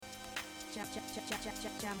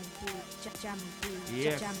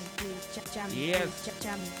Yes. Yes.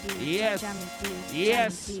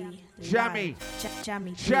 Yes. Jammy.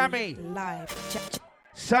 Jammy.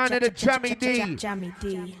 Sound of the JammyD.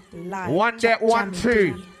 One that 1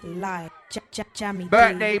 2.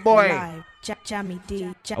 Birthday boy. What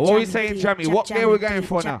are we saying, Jammy? What gear we going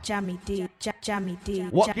for now?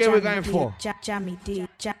 What gear we going for?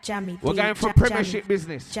 We're going for premiership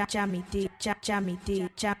business. Alright,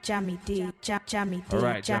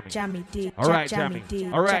 Jammy. Alright, Jammy.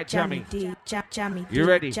 Alright, Jammy. You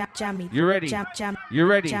ready? You ready? You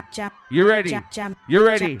ready? You ready? You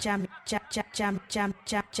ready? Hey,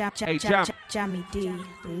 JammyD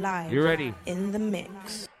live. You ready? In the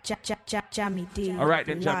mix. JammyD. Alright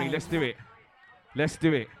then, Jammy, let's do it. Let's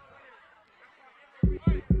do it.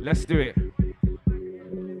 Let's do it.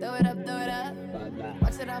 Throw it up, throw it up.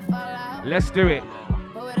 Watch it all fall out. Let's do it.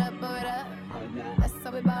 Blow it up, blow it up. That's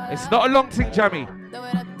how we ball out. It's not a long thing, Jammy. Throw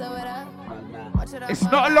it up, throw it up. Watch it all It's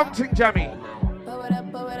fall not a long out. thing, Jammy. Blow it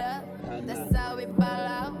up, blow it up. That's how we ball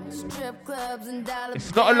out. Strip clubs and dollar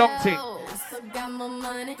It's not a long thing. bills. Still got more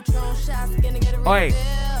money. Patron shots, gonna get a Oi.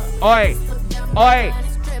 refill. Oi. Still got more Oi. money.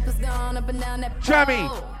 Strippers gone up and down that Jammy.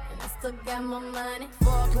 pole. Still got more money.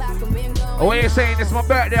 4 o'clock and we ain't going. Oh, what you're saying? It's my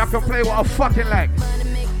birthday. I can play what I fucking like.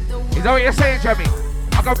 Is that what you're saying, Jammy?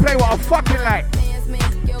 I can play what I fucking like.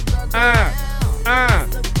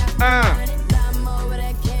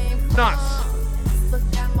 Nuts.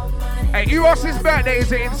 Hey, who else's birthday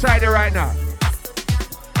is it inside there right now?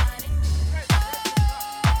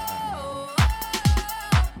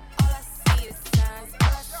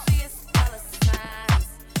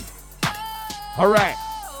 Alright.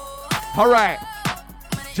 Alright.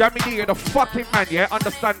 JammyD, you're the fucking man, yeah?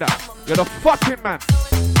 Understand that? You're the fucking man.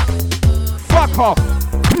 Fuck off.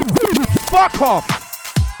 Fuck off.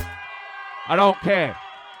 I don't care.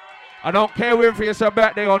 I don't care whether it's your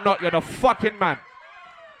birthday or not. You're the fucking man.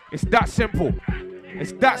 It's that simple.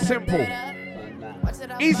 It's that simple.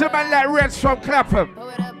 He's a man like Reds from Clapham.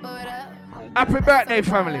 Happy birthday,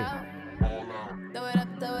 family.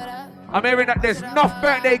 I'm hearing that there's enough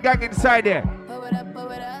birthday gang inside there.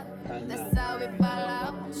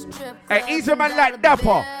 Hey, he's a man like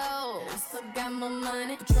Dapper.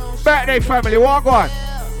 Birthday family, walk on.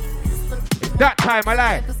 It's that time of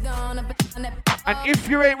life. And if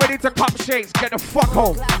you ain't ready to cop shakes, get the fuck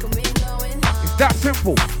home. It's that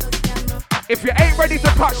simple. If you ain't ready to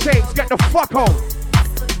cut shapes, get the fuck home.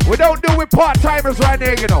 We don't do with part-timers right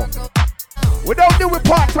there, you know. We don't do with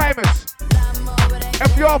part-timers.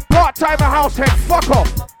 If you're a part-timer househead, fuck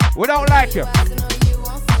off. We don't like you.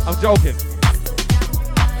 I'm joking.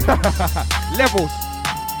 Levels.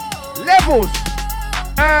 Levels.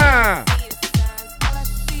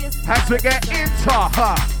 As we get into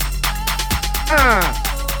her.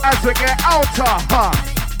 As we get out of her.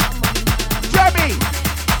 Jammy.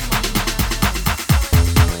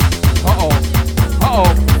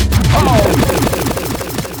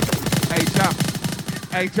 Hey, Jam.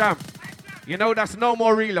 Hey, Jam. You know that's no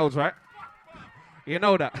more reloads, right? You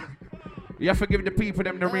know that. You have to give the people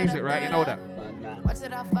them the music, right? You know that.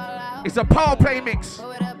 It's a power play mix.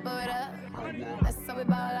 That's how we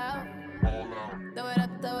ball out. Throw it up,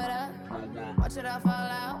 throw it up. Watch it all fall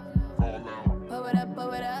out. Pull it up,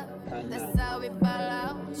 pull it up. That's how we ball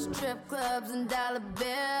out. Strip clubs and dollar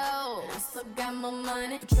bills. Still got more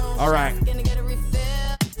money. All right.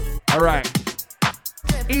 All right.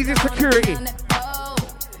 Easy security.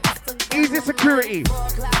 Easy security.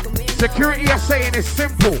 Security, I'm saying, is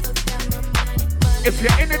simple. If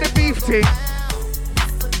you're into the beef thing,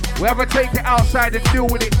 we have to take it outside and deal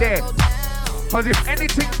with it there. Because if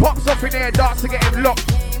anything pops up in there, darts are getting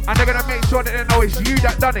locked. And they're going to make sure that they know it's you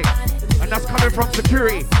that done it. And that's coming from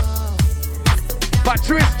security. But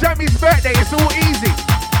to his Jammy's birthday, it's all easy.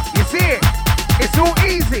 You see it? It's all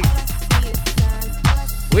easy.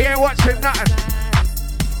 We ain't watching nothing.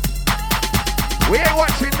 We ain't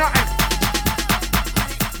watching nothing.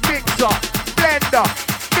 Mix up, blender,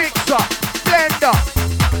 mix up, blender.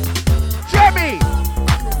 Jammy!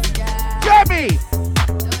 Jammy!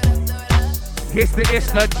 It's the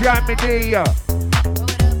JammyD.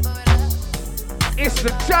 It's the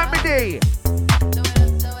JammyD.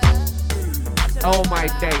 Oh my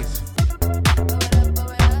days.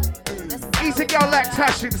 Easy girl like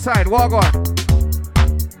Tash inside, walk on.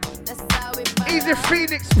 Easy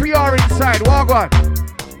Phoenix PR inside, walk on.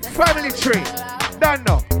 Family tree, done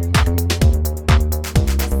no.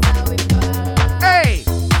 Hey!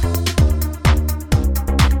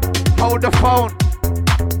 Hold the phone.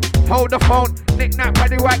 hold the phone. Knick-knack,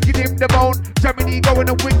 paddy whack, give him the bone. JammyD going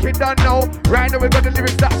a wicked, don't know. Right now we got the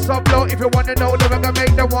lyrics that sub low. If you wanna know, then we're gonna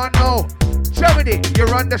make the one know. JammyD, you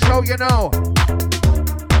run the show, you know.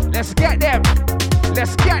 Let's get them.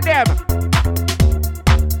 Let's get them.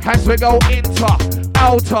 As we go into,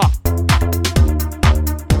 outer.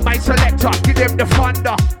 My selector, give them the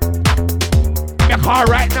thunder. My car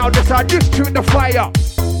right now, this tune the fire.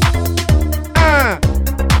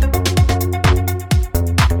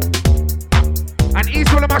 And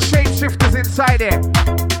each one of my shapeshifters inside here.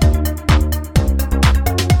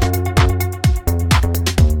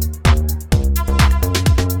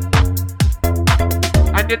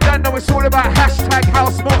 And you don't know it's all about hashtag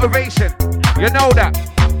HouseMotivation. You know that.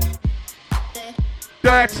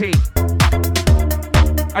 Dirty.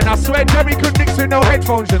 And I swear Jerry could mix with no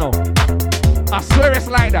headphones, you know. I swear it's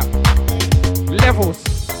like that. Levels.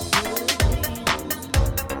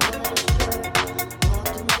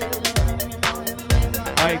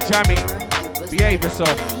 Hey, Jammy, behave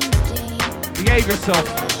yourself. Behave yourself.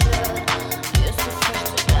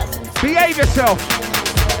 Behave yourself.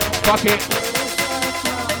 Fuck it.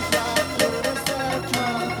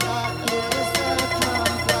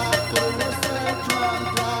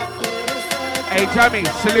 Hey, Jammy,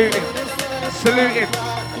 salute him. Salute him.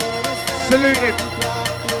 Salute him.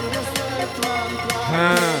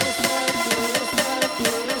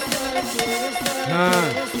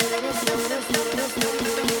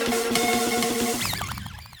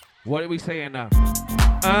 What are we saying now?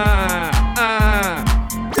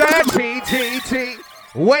 Dirty TT,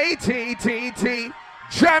 way TTT,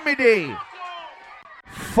 JammyD.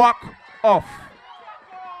 Fuck off.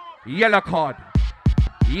 Yellow card.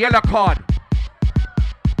 Yellow card.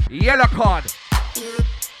 Yellow card.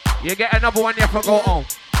 You get another one, you have to go home.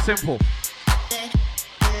 Simple.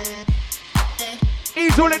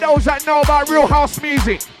 It's all of those that know about real house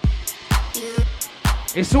music.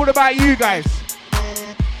 It's all about you guys.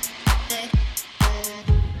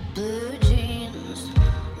 Blue jeans,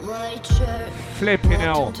 white shirt. Flipping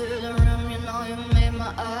hell.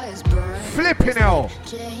 Flipping hell.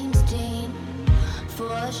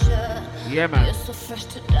 Yeah, man.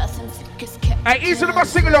 Hey, each of my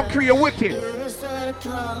sing-along crew, you're wicked.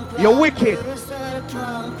 You're wicked.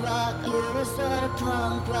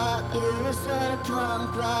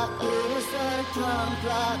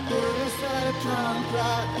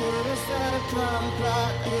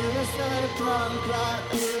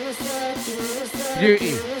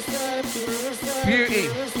 Beauty. Beauty.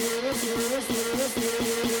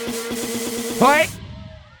 Right?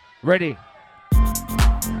 Ready.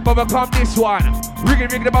 Bubba come this one. Riggy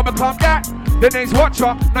the bubba come that. The name's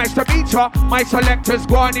Watcher, nice to meet ya. My selector's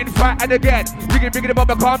going in fat and again. Riggy the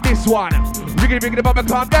bubba come this one. Riggy the bubba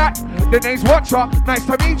come that. The name's Watcher, nice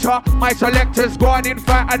to meet ya. My selector's going in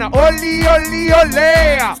fat and only.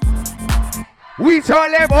 We tell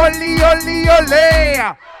them only.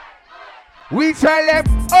 We tell them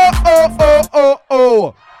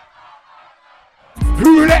oh.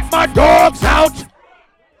 Who let my dogs out?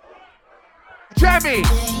 Jammy.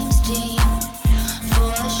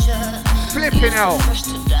 Flipping out.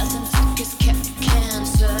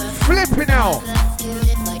 Flipping out.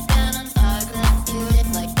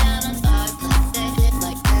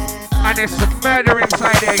 And it's a murder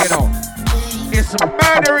inside there, you know. It's a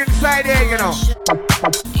murder inside there, you know.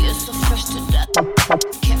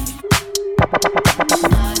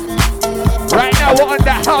 Right now we're on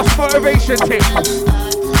the HouseMotivation team.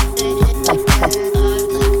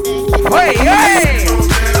 Hey, hey!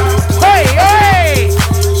 Hey, hey!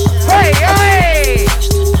 Hey, hey!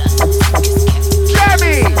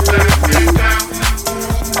 Jammy!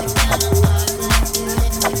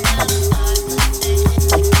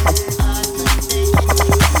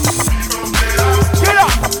 Get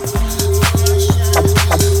up!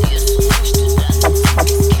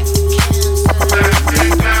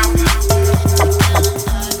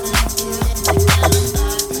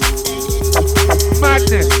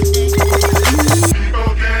 Madness.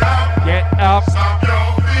 Get up. Stop your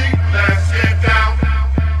feet, let's get down.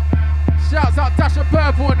 Shouts out Tasha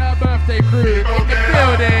Purple and her birthday crew in the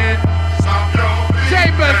building.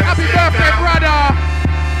 Chambers, happy birthday, brother.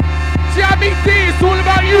 JammyD, it's all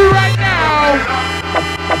about you right now.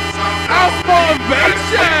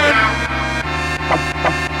 HouseMotivation.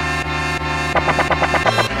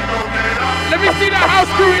 Let me see the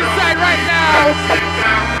house crew inside right now.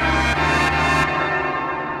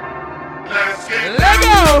 Let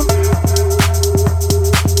go!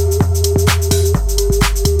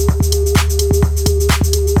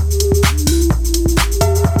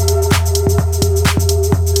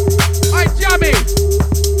 Alright, Jammy!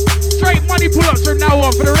 Straight money pull-ups from now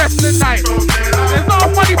on for the rest of the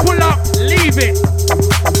it.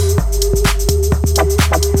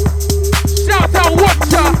 Shout out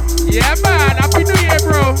Watcher. Yeah, man. Happy New Year,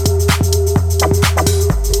 bro.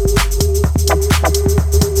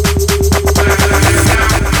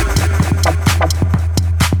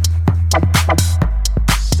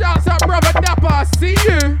 Shout out Brother Dapper. I see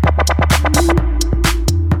you.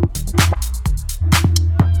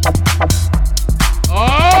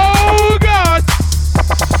 Oh, gosh.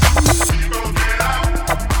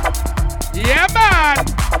 Yeah, man.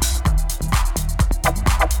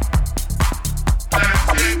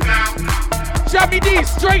 JammyD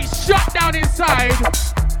straight shot down inside.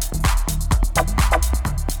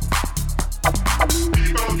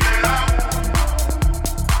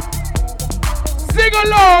 Sing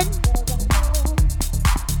along.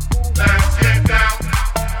 Let's get down.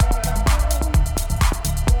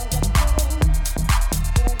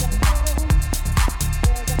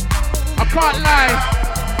 I can't lie.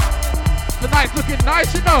 The night's looking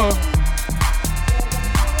nice, you know.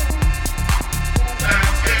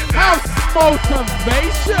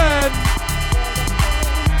 HouseMotivation.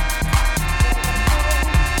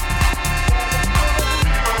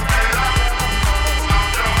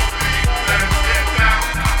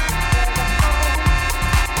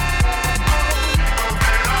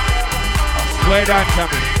 Swear down,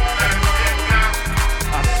 Tommy.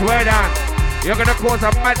 I swear down. You're gonna cause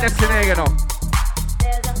a madness in here, you know.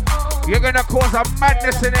 You're gonna cause a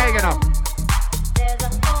madness in here, you know.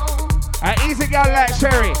 An easy girl like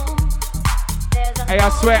Sherry. Hey, I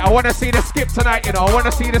swear, I wanna see the skip tonight, you know. I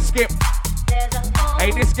wanna see the skip.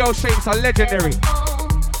 Hey, this girl shapes are legendary.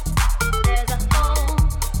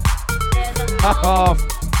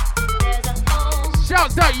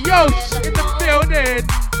 Shouts out Yosh in the building.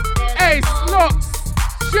 Hey, Slocks,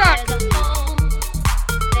 Jack.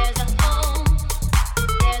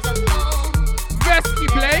 Vesky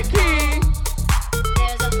Blakey.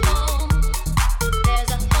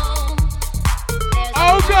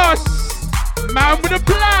 Oh gosh, man with a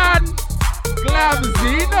plan.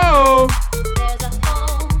 Glamzino.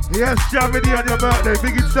 Yes, JammyD on your birthday,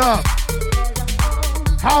 big it up.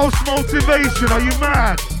 HouseMotivation, are you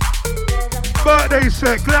mad? Birthday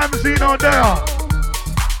set, Glamzino there.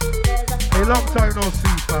 Hey, long time no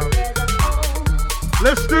see, fam.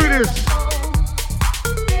 Let's do this.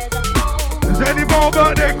 Is there any more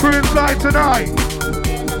birthday crew inside tonight?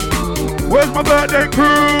 Where's my birthday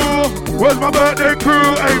crew? Where's my birthday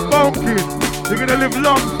crew? Hey, Pumpkin, you're gonna live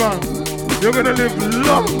long, fam. You're gonna live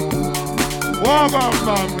long. Walk on,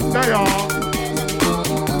 fam. They are.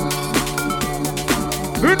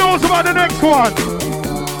 Who knows about the next one?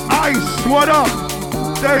 Ice, what up?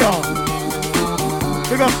 They are.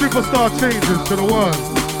 They got superstar changes to the world.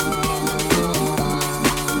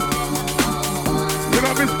 They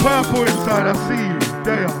got Miss Purple inside, I see you.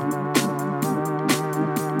 They are.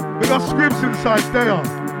 They got Scripps inside, they are.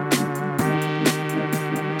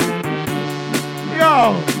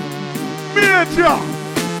 Yo! Major!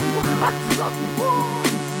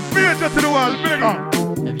 Major to the world, bigger!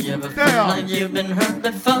 Have you ever felt like you've been hurt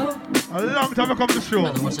before? A long time I come to the show.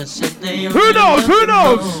 Who knows? Who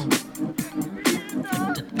knows?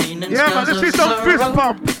 Yeah, man, let's see some fist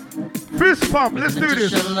pump. Fist pump, let's do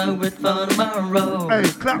this. Hey,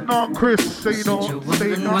 clap now, Chris, so you know,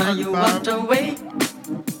 say nothing bad.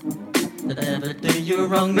 Did I ever do you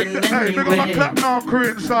wrong in any Hey, look at my clap now, crew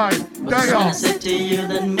inside. There I said to you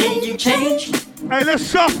that made you change. Hey, let's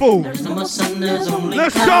shuffle. There's no more sun, there's only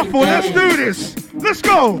Let's shuffle, let's do this. Let's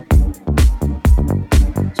go.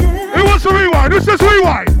 Who wants to rewind? Who says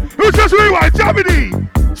rewind? Who says rewind? JammyD.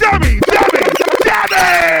 Jammy.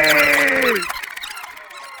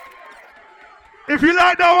 If you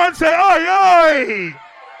like that one, say oi, oi.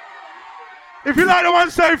 If you like that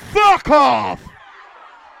one, say fuck off.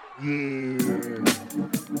 Yeah.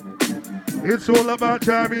 It's all about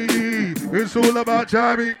JammyD. It's all about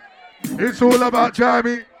Jammy. It's all about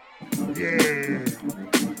Jammy. Yeah.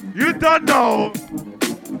 You don't know.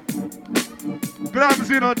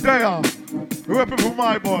 Glamzino there. Weapon for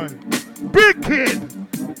my boy. Big kid.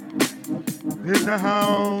 In the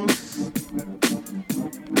house.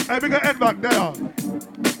 Hey, we got head back there.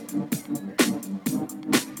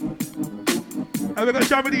 Hey, we got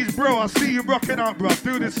JammyD's bro. I see you rocking out, bro.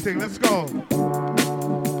 Do this thing. Let's go.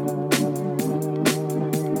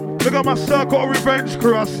 Look at my circle of revenge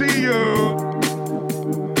crew. I see you.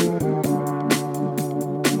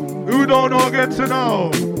 Who don't know, get to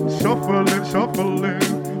know. Shuffling, shuffling,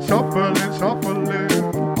 shuffling, shuffling.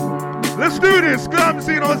 Let's do this.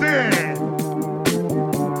 Glamzino's here.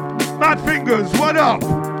 Mad Fingers, what up?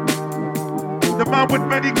 The man with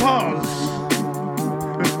many cars.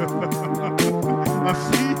 I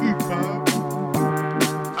see you, fam.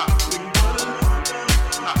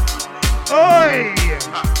 Oi!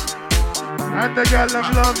 And the girl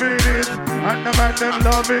them loving it, and the man them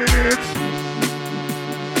loving it.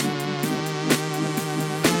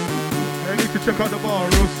 I need to check out the bar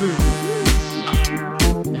real soon.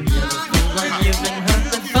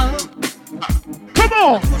 Come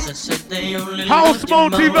on!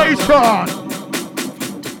 HouseMotivation!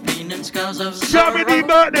 JammyD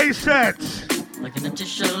birthday set!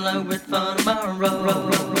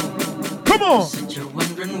 Come on! You're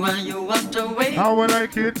wondering why you walked away. How I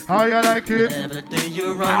like it, how you like it. Never do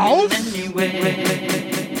you wrong anyway.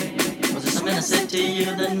 Was it something I said to you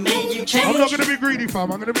that made you change? I'm not gonna be greedy,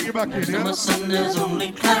 fam. I'm gonna bring you back in, yeah? There's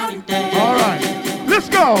only cloudy days. Alright, let's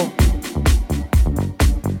go!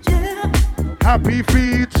 Happy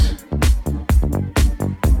feet.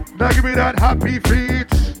 Now give me that happy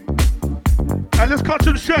feet. And let's cut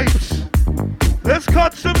some shapes. Let's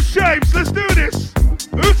cut some shapes. Let's do this.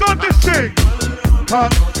 Who's on this thing?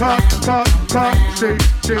 Cut, shape,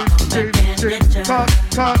 shape, shape, shape. Cut,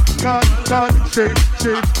 shape, shape,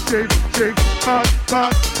 shape, shape. Cut,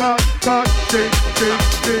 shape, shape,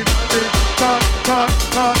 shape, shape. Cut,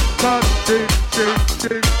 shape, shape,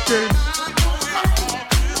 shape, shape.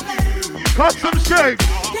 Cut some shapes.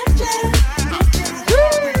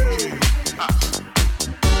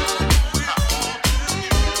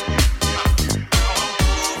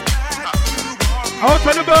 Out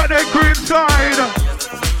on the birthday crew inside.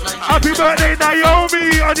 Happy birthday,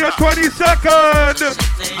 Naomi, on your 22nd.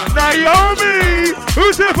 Naomi!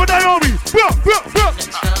 Who's here for Naomi?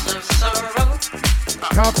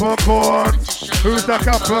 Capricorn. Who's a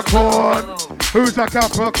Capricorn? Who's a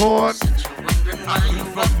Capricorn?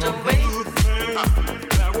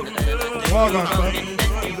 Well done, son.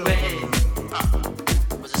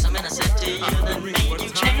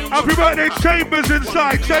 Happy birthday, Chambers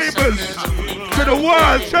inside, Chambers. To the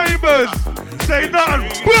world, Chambers. Say nothing.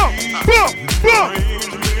 Boom, boom, boom.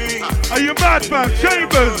 Are you mad, man?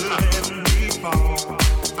 Chambers.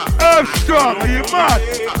 Earth Strong, are you mad?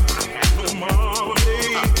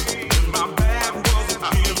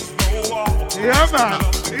 Yeah, man.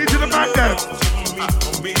 Easy the man then.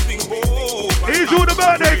 Easy with the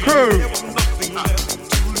birthday crew.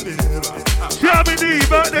 JammyD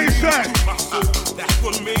birthday set.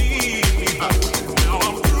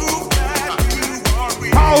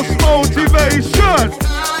 HouseMotivation.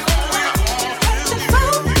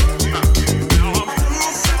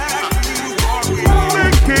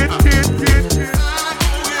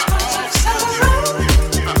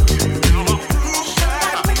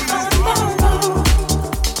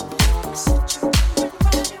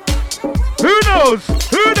 Who knows?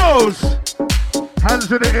 Who knows?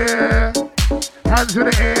 Hands in the air. Hands in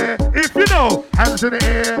the air, if you know. Hands in the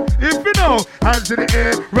air, if you know. Hands in the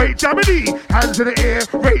air, rate JammyD. Hands in the air,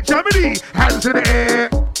 rate JammyD. Hands in the air.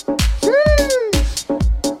 Jeez.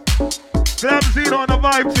 Glamzino on the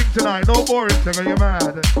vibe thing tonight. No boring thing, are you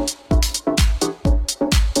mad?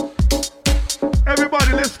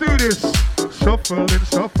 Everybody, let's do this. Shuffling,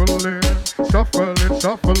 shuffling, shuffling,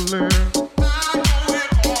 shuffling.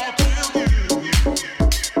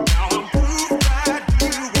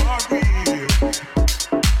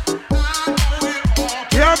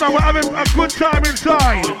 Yeah, man, we're having a good time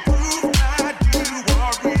inside.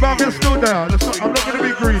 But I'm just still there. I'm not going to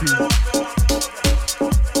be greedy.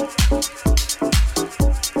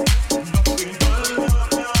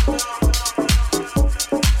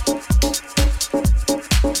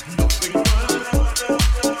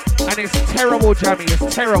 And it's terrible, Jammy.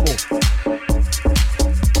 It's terrible.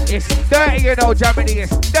 It's dirty, you know, JammyD.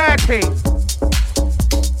 It's dirty.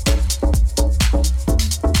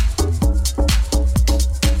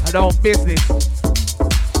 No business.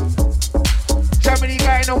 JammyD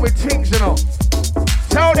going on with things, you know.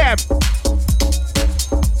 Tell them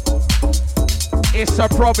it's a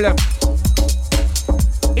problem.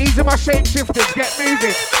 Easy my shapeshifters, get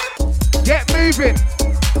moving. Get moving.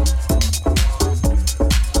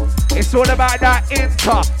 It's all about that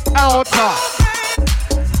inter, outer,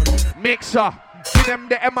 mixer. Give them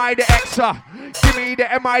the MI, the Xer. Give me the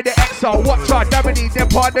MI, the Xer. Watch out, JammyD, them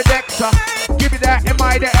on the Dexter. Give me that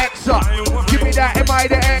MI, the Xer. Give me that MI,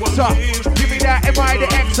 the Xer. Give me that MI, the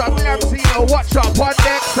Xer. Glamzino, watch out, one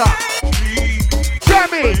Dexter.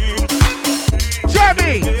 Jammy.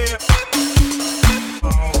 Jammy.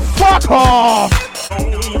 Fuck off.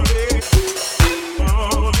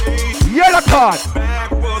 Yellow card.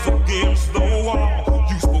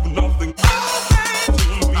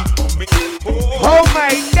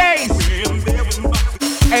 Homemade days.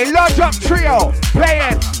 A lodge up trio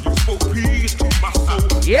playing.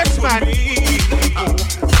 Yes, man.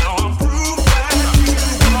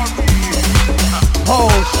 Oh,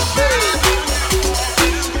 shit.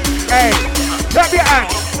 Hey, clap your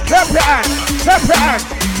hands, clap your hands, clap your hands,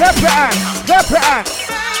 clap your hands, clap your hands.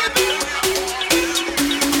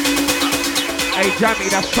 Hey, Jammy,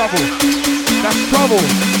 that's trouble. That's trouble.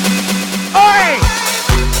 Oi!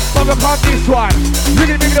 Overcome this one. You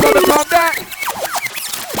can make it overcome that.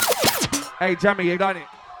 Hey, Jammy, you done it.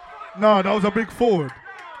 No, that was a big forward.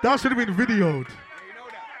 That should have been videoed.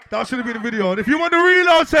 That should have been videoed. If you want to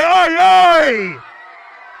reload, say, oi, oi!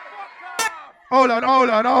 Hold on.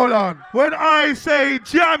 When I say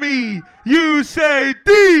Jammy, you say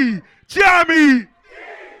D. Jammy.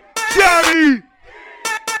 Jammy.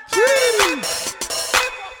 Jeez.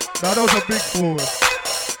 Now that was a big forward.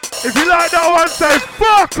 If you like that one, say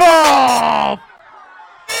fuck off.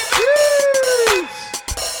 Jeez.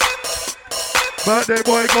 Birthday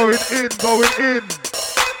boy going in.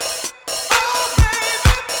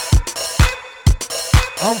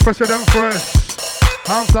 I'm fresher than fresh.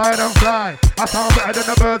 I'm fly than fly. I sound better than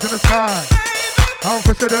the birds in the sky. I'm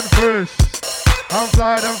fresher than fresh. I'm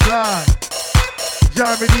fly than fly.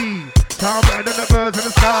 JammyD. Sound better than the birds in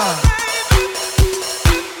the sky.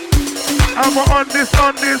 And we're on this.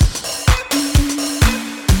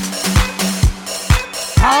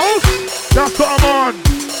 House? That's what I'm on.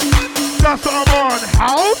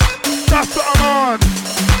 House? That's what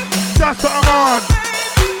I'm on.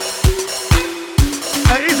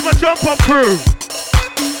 Hey, here's my jump up crew.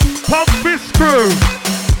 Pump fist crew.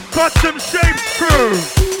 Custom shapes crew.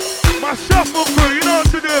 My shuffle crew, you know what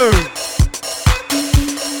to do.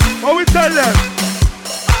 What we tell them?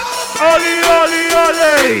 Ollie, ollie,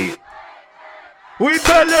 ollie. We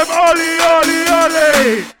tell them ollie, ollie,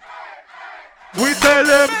 ollie. We tell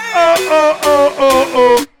them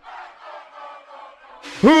oh.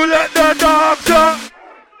 Who let the dogs out?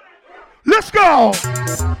 Let's go.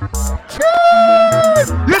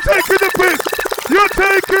 You're taking the piss.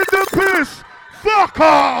 Fuck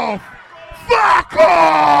off.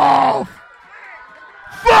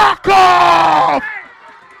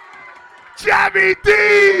 JammyD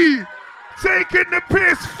taking the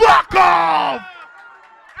piss. Fuck off.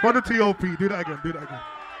 For the TOP, do that again.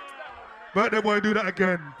 Birthday boy, do that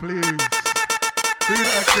again, please. Do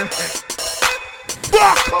that again.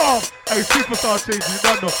 Fuck off. Hey, superstar change, you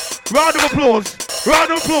don't know. Round of applause.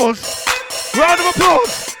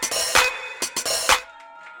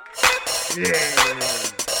 Yeah.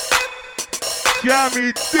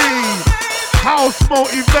 JammyD,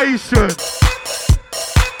 HouseMotivation.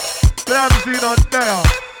 Glamzino there.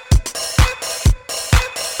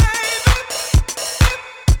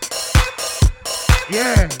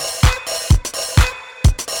 Yeah.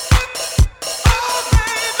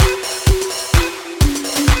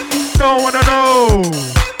 Don't wanna know.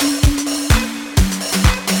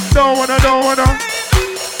 Don't wanna know.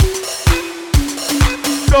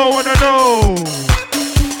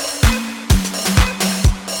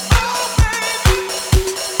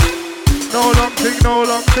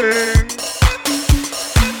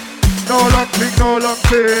 No long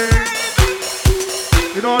thing.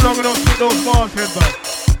 You know how long enough to hit those bars, head back.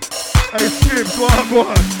 Hey, Skips, go on.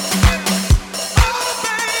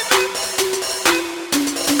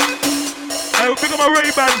 Hey, we'll pick up my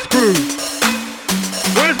Ray-Bans crew.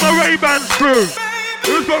 Where's my Ray-Bans crew?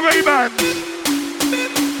 Who's got Ray-Bans?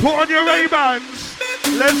 Put on your Ray-Bans.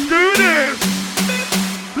 Let's do this.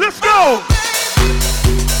 Let's go.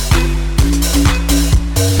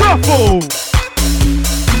 Shuffle.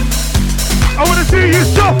 I want to see you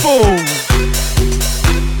shuffle.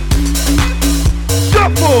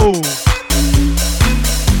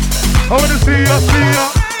 I want to see ya.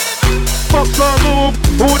 Bust a move.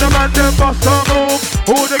 Who the man them bust a move?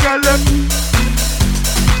 Who the girl them?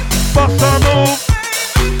 Bust a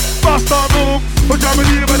move. Who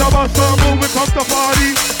JammyD better bust a move? We come to party.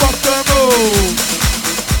 Bust a move.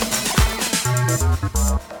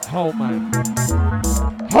 Oh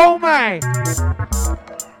my.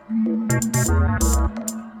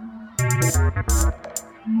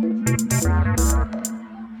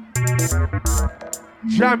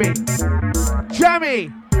 Jammy.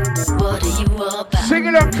 What are you about? Sing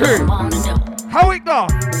it up, crew. I wanna know. How it go?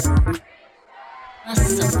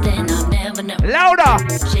 Something I've never known. Louder.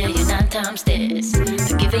 Share you 9 times this.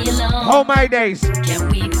 Forgive you long. Oh my days. Can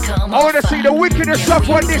we become I want to see the wickedest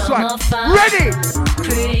shuffle on this one. Ready?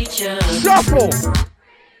 Creature. Shuffle.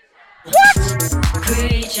 What?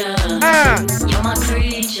 Creature. You're my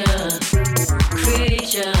creature.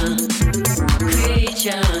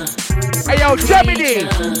 Hey yo, JammyD.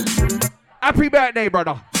 Happy birthday,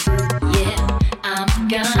 brother. Yeah, I'm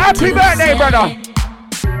gonna Happy birthday, brother.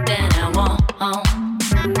 That I want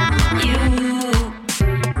you.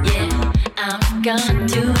 Yeah, I'm going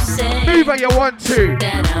to say Move how you want to.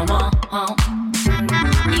 that I want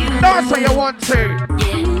you. That's what you want to.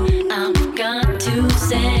 Yeah, I've got to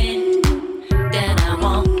say that I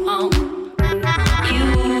want you.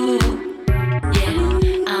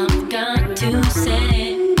 Yeah, I've got to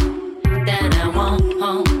say that I want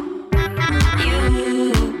you.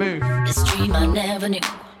 Move. This dream I never knew,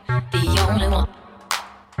 the only one.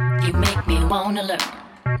 You make me wanna learn.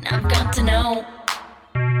 I've got to know.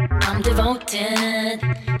 I'm devoted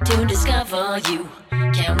to discover you.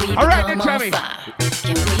 Can we All right, become then, on Jammy. fire?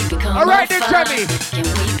 Can we become All right, on then, fire? Jammy. Can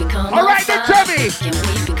we become All on right, then, fire? Jammy. Can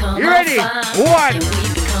we become You on ready? fire? One, Can we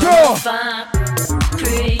become two. on fire?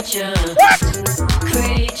 Creature, What?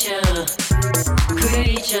 creature,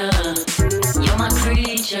 creature. You're my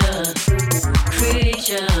creature,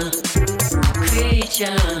 creature,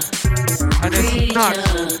 creature, And it's nuts.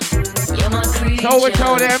 creature. You're my creature. So we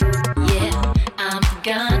tell them, Yeah, I've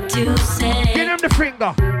got to say give them the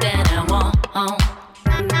finger. that I want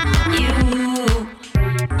you.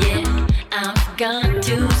 Yeah, I've got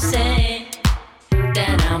to say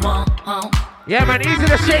that I want Yeah, man, easy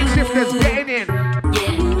the shapeshifters getting in.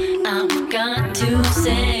 Yeah, I've got to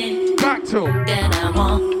say Back to. that I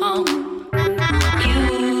want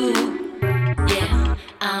you. Yeah,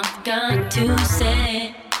 I've got to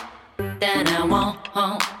say that I want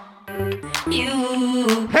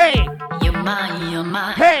you. Hey, You're mine, you're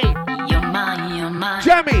mine. hey, You're mine, you're mine.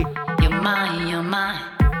 Jammy. You're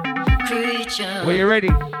mine creature. Well, you ready?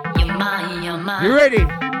 You're mine, you're mine. You ready?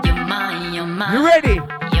 You're mine, you're mine. You ready?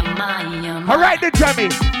 You're mine, you're mine. All right, then, Jammy.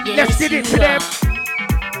 Yes, Let's get it to you them.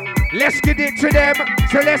 are. Let's get it to them.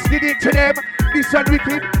 So let's get it to them. This one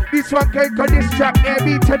wicked. This one can cut this trap.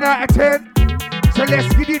 AB 10 out of 10. So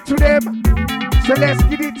let's get it to them. So let's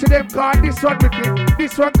get it to them. God, this one wicked.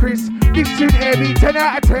 This one Chris. This tune AB 10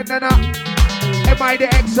 out of 10. Nana. Am I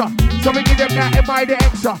the extra? So we give them that. Am I the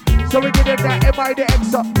extra? So we give them that. Am I the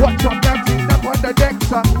extra? Watch out, that thing up on the deck,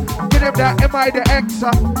 sir. Give them that. Am I the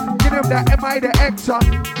extra? Give them that. Am I the extra?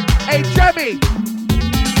 Hey, Jammy.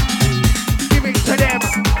 Give it to them.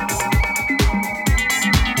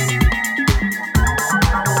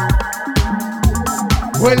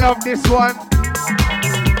 We love this one.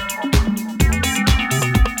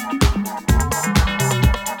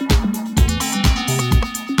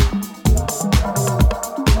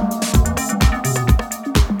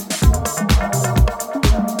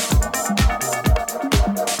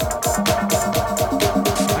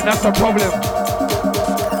 And that's a problem.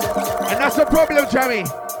 And that's a problem, Jammy.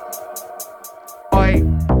 Oi.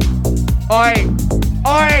 Oi.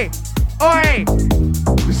 Oi. Oi.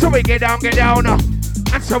 So we get down.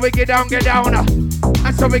 And so we get down.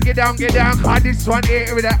 And so we get down. Cause this one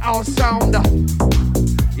here with the house sound.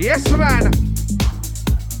 Yes, man.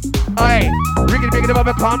 Oi. Riggedy biggedy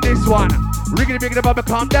bubba, calm this one. Riggedy biggedy bubba,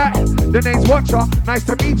 calm that. The name's Watcher. Nice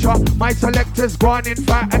to meet ya. My selector's gone in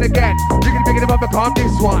fat and again. Riggedy biggedy bubba, calm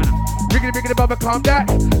this one. Riggedy biggedy bubba, calm that.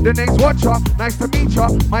 The name's Watcher. Nice to meet ya.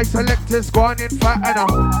 My selector's gone in fat and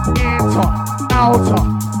enter,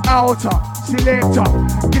 outer, selector.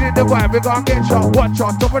 Get in the vibe, we gon' get ya. Watch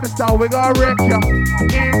out, top of the star, we gon' wreck ya.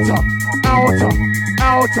 Enter, outer,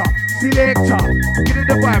 selector. Get in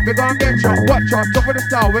the vibe, we gon' get ya. Watch out, top of the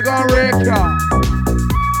star, we gon' wreck ya.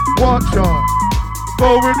 Watch out,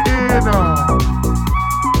 going in.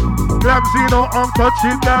 Glamzino and touch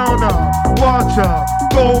it down. Watch out,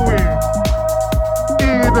 going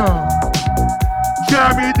in.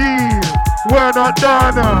 JammyD, we're not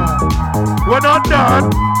done. We're not done.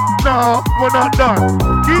 No, we're not done.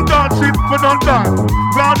 Keep dancing, we're not done.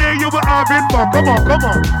 Round here you were having fun. Come on.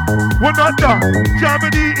 We're not done.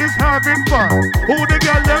 JammyD is having fun. Who the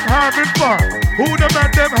girl them having fun? Who the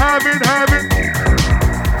man them having?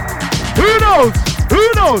 Who knows?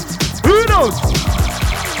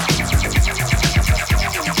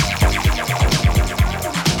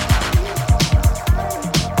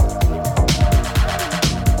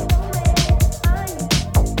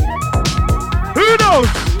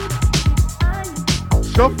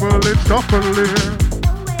 Shuffling.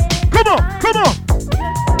 Come on.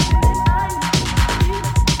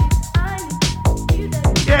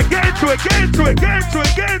 Yeah, get into it.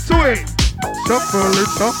 Shuffling.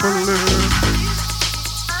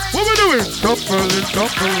 What we doing? Shuffling.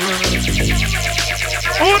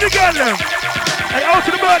 All together. Hey, out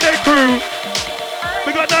to the birthday crew.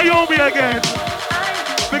 We got Naomi again.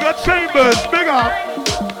 We got Chambers. Big up.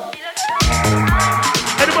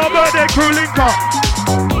 And my birthday crew link up.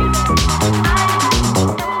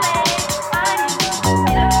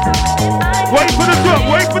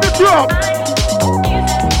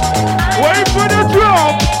 Wait for the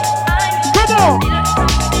drop. Come on.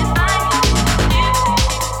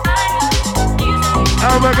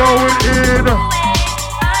 And we're going in.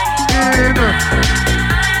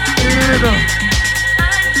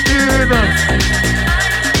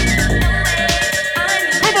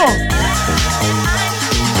 Come on.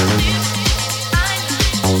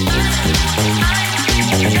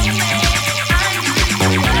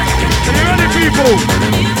 Are you ready, people?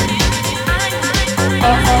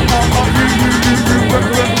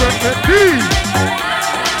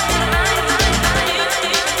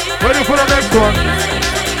 Ready for the next one?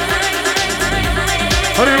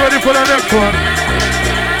 Are you ready for the next one?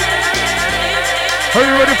 Are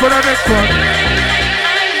you ready for the next one?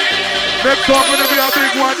 Next one gonna be a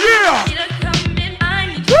big one, yeah!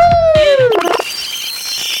 Woo!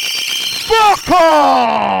 Fuck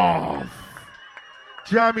off!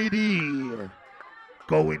 JammyD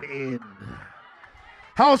going in.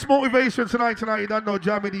 House Motivation tonight. You don't know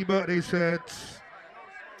JammyD birthday sets.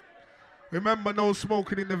 Remember, no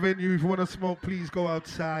smoking in the venue. If you want to smoke, please go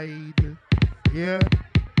outside. Yeah?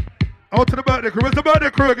 Out to the birthday crew. Where's the birthday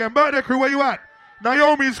crew again? Birthday crew, where you at?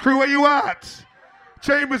 Naomi's crew, where you at?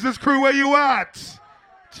 Chambers' crew, where you at?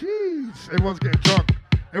 Jeez. Everyone's getting drunk.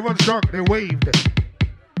 Everyone's drunk. They waved.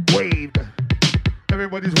 Waved.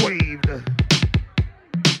 Everybody's waved.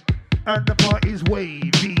 And the party's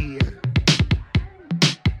wavy.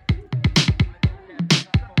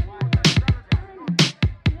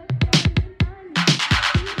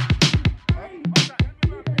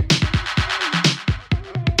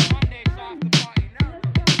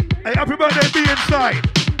 Hey, happy birthday, be inside.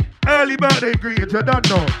 Early birthday greetings, you don't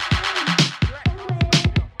know.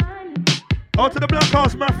 Out to the Black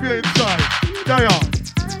House Mafia inside. There you are.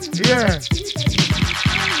 Yeah.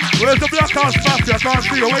 Where's the Black House Mafia? I can't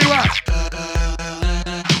see you. Where you at?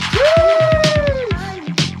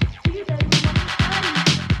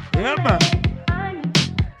 Yeah, man.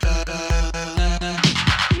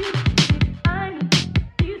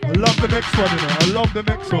 I love the next one, you know. I love the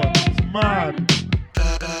next one. It's mad.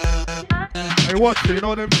 Hey, watch it, you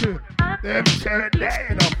know them too? Them shit, they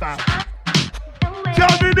ain't no fam.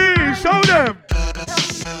 JammyD, show them!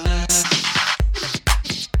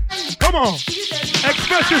 Come on,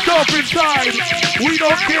 express yourself inside. We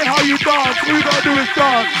don't care how you dance, all you gotta do is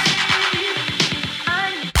dance.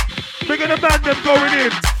 Bigger the man them going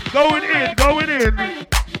in.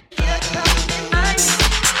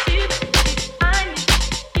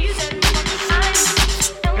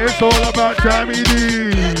 It's all about JammyD.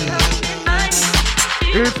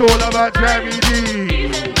 It's all about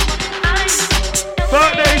JammyD.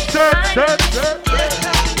 Birthday set.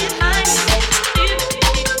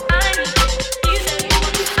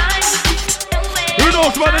 Who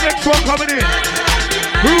knows about the next one coming in?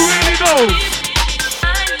 Who really knows?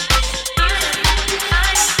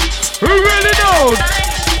 Who really knows?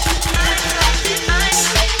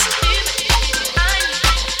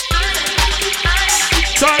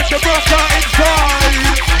 Time to bust out inside.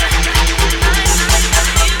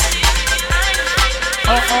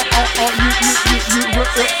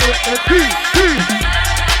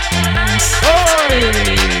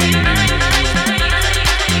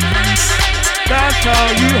 That's how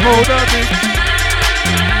you hold a mix.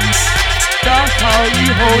 That's how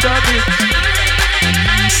you hold a mix.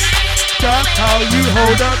 That's how you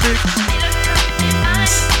hold a mix.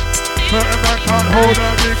 Certain man can't hold a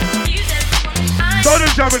mix. So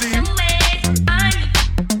does JammyD.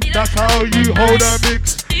 That's how you hold a mix.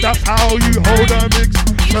 That's how you hold a mix.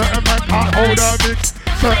 Certain man can't hold a mix.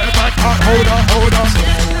 Certain man can't hold a.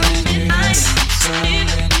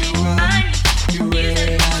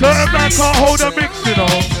 Certain man can't hold a mix, you know.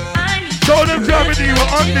 Show them JammyD,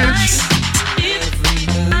 we're on this.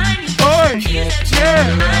 Oi, yeah,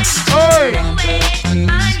 oi.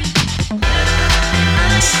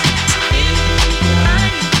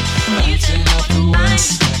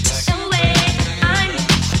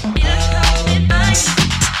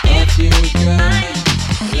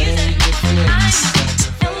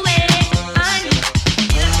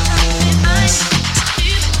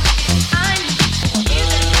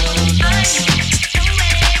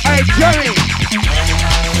 Jerry!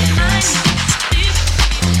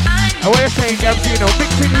 And what are you saying, Glamzino?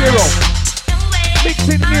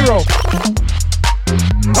 Mixing hero.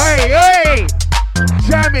 Hey!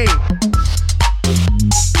 Jammy!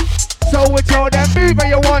 So with all that move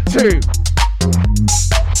you want to?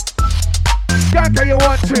 Skank you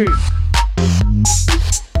want to?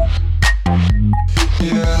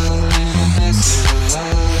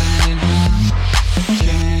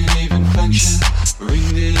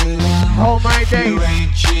 All my days.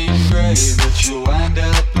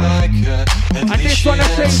 And this one is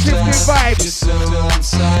saying 55.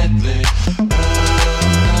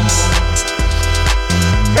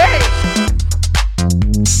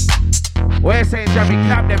 saying, Jammy?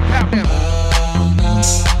 Clap them, clap them.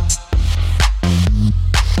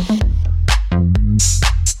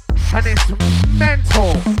 And it's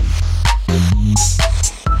mental.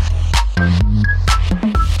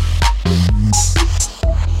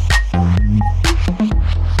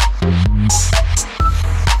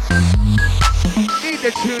 Need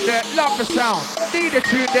the tune that, love the sound. Need the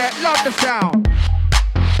tune that, love the sound.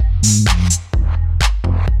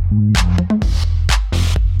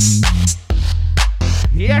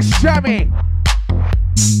 Yes, Jammy.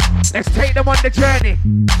 Let's take them on the journey.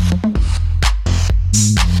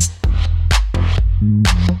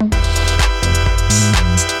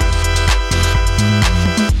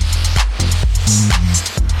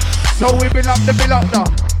 So we build up the bill up the.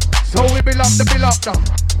 So we build up the bill up the.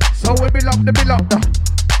 So we build up the bill up the.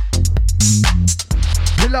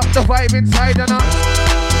 Build up the vibe inside and up.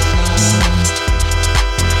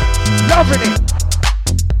 Loving it.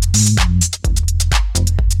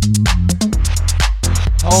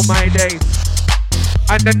 Oh my days.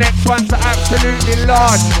 And the next ones are absolutely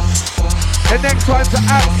large. The next ones are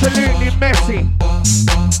absolutely messy.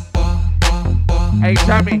 Hey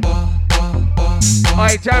Jammy.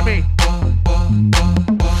 Hey Jammy.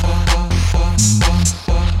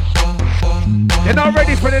 They're not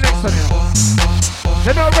ready for the next one, you know.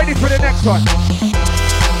 They're not ready for the next one.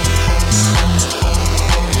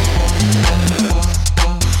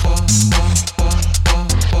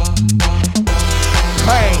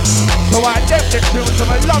 Hey, so I love the tune, so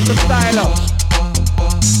I love the style of.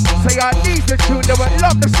 Say I need the tune, so I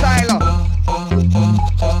love the style of.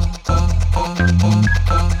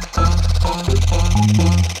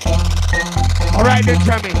 Alright then,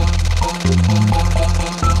 Jammy.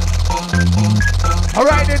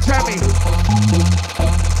 Alright then, Jammy.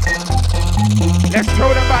 Let's show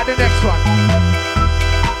them about the next one.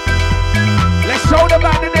 Let's show them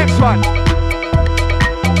about the next one.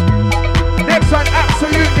 Next one,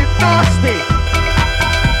 absolutely nasty.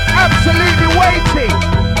 Absolutely weighty.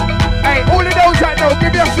 Hey, all of those that know,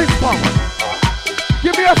 give me a fist pump.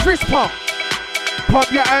 Give me a fist pump.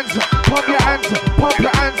 Pump your hands up, pump your hands up, pump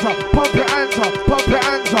your hands up, pump your hands up, pump your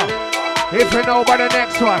hands up. If you know about the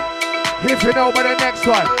next one, if you know about the next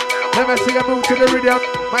one, let me see you move to the rhythm.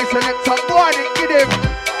 My selector, go on and get him.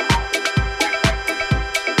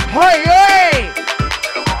 Hey, hey!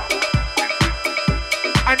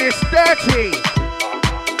 And it's dirty.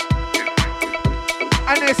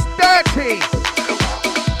 And it's dirty.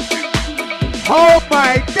 Oh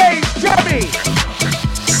my days, Jammy!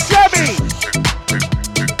 Jammy!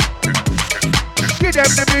 Give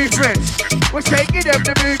them the movements. We say give them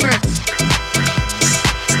the movements.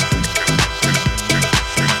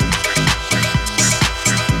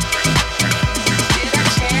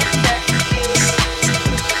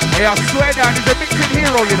 Hey, I swear down, he's a mixing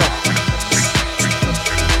hero, you know.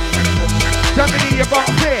 JammyD, you're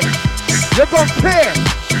gonna play. You're gonna play.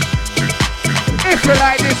 If you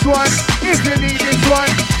like this one, if you need this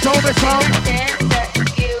one, show me some.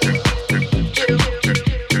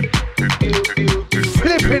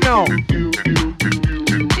 Flipping out.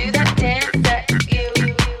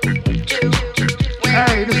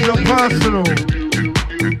 Hey, this is a personal.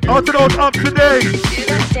 Out to those up to date.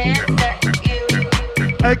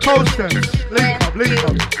 Hey, Coasters, link up, link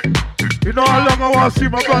up. You know how long I want to see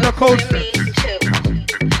my brother Coasters.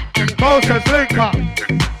 Coasters, link up.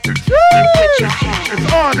 It's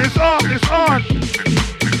on, it's on, it's on.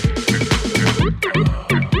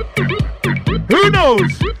 Who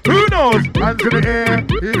knows? Who knows? Hands in the air,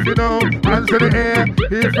 if you know. Hands in the air,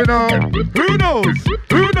 if you know. Who knows?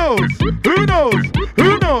 Who knows? Who knows? Who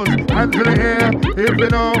knows? Hands in the air, if you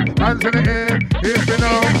know. Hands in the air, if you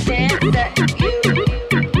know.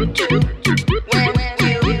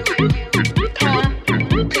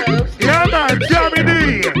 Yeah man, JammyD.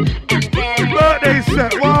 Birthday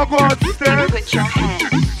set, walk on steps.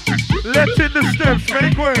 Let in the steps,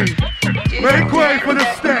 make way. Make way for the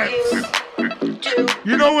steps.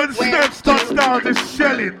 You know when steps touch down, it's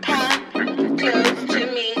shelling.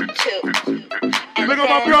 Look at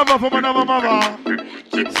my brother from another mother.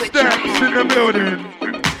 Steps in the building.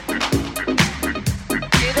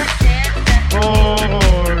 Oh.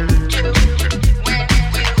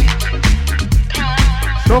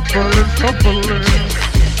 Shuffling, shuffling.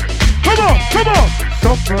 Come on, come on.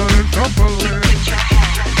 Shuffling, shuffling.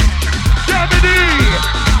 JammyD.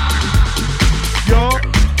 You're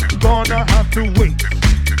gonna have to wait.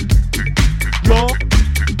 You're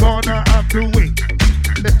gonna have to wait.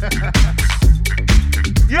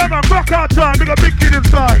 Yeah man, rock out time. We got big kid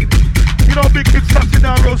inside. You know big kids touching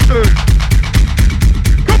down real soon.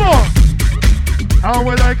 Come on. How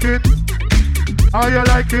we like it? How you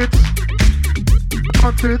like it?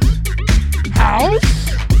 want it? House?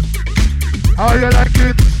 How you like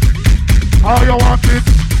it? How you want it?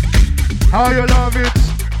 How you love it?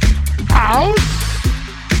 House?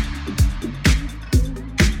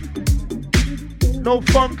 No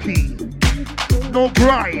funky, no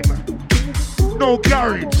grime, no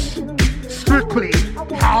garage, strictly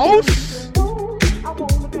house?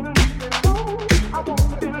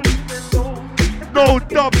 No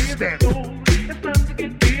dubstep,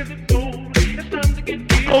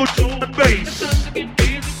 no drum and bass,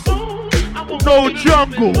 no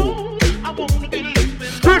jungle,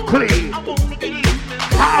 strictly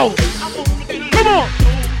house. Come on!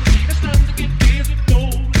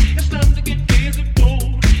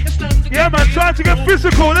 Yeah, man, trying to get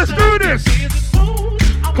physical. Let's do this.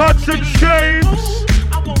 Cuts and shapes.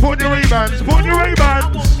 Put your Ray-Bans. Put your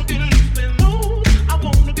Ray-Bans.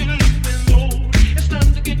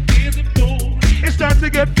 It's time to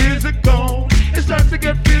get physical. It's time to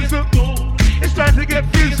get physical. It's time to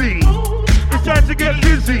get busy. It's time to get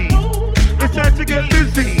busy. It's time to get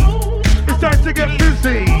busy. It's time to get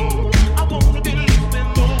busy.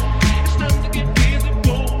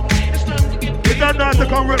 You don't know how to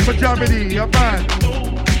come rep for JammyD, you're man.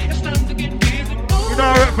 You know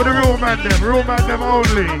I rep for the real man them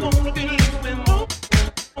only.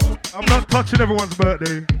 I'm not touching everyone's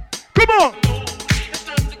birthday. Come on!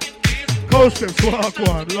 Coasters, walk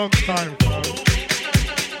one, long time, bro.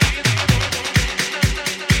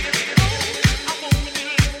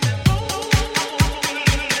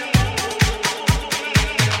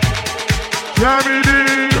 JammyD!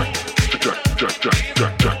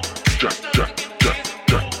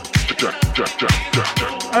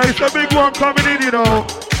 Hey, it's a big one coming in, you know.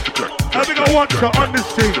 I think I want you on this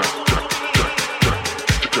thing.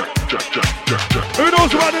 Who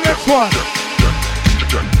knows about the next one?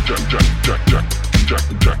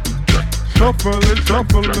 Shuffling,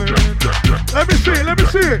 shuffling. Let me see it, let me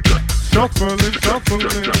see it. Shuffling, shuffling.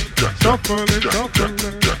 Shuffling, shuffling.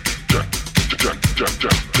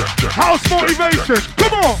 HouseMotivation,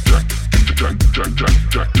 come on!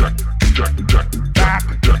 Back.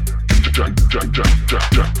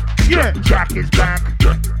 Yeah, Jack is back.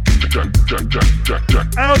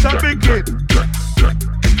 How's that big kid?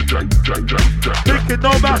 Big kid,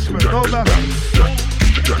 no bashment, no bashment.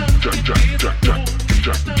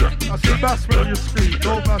 I see bashment on your screen,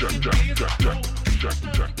 no bashment.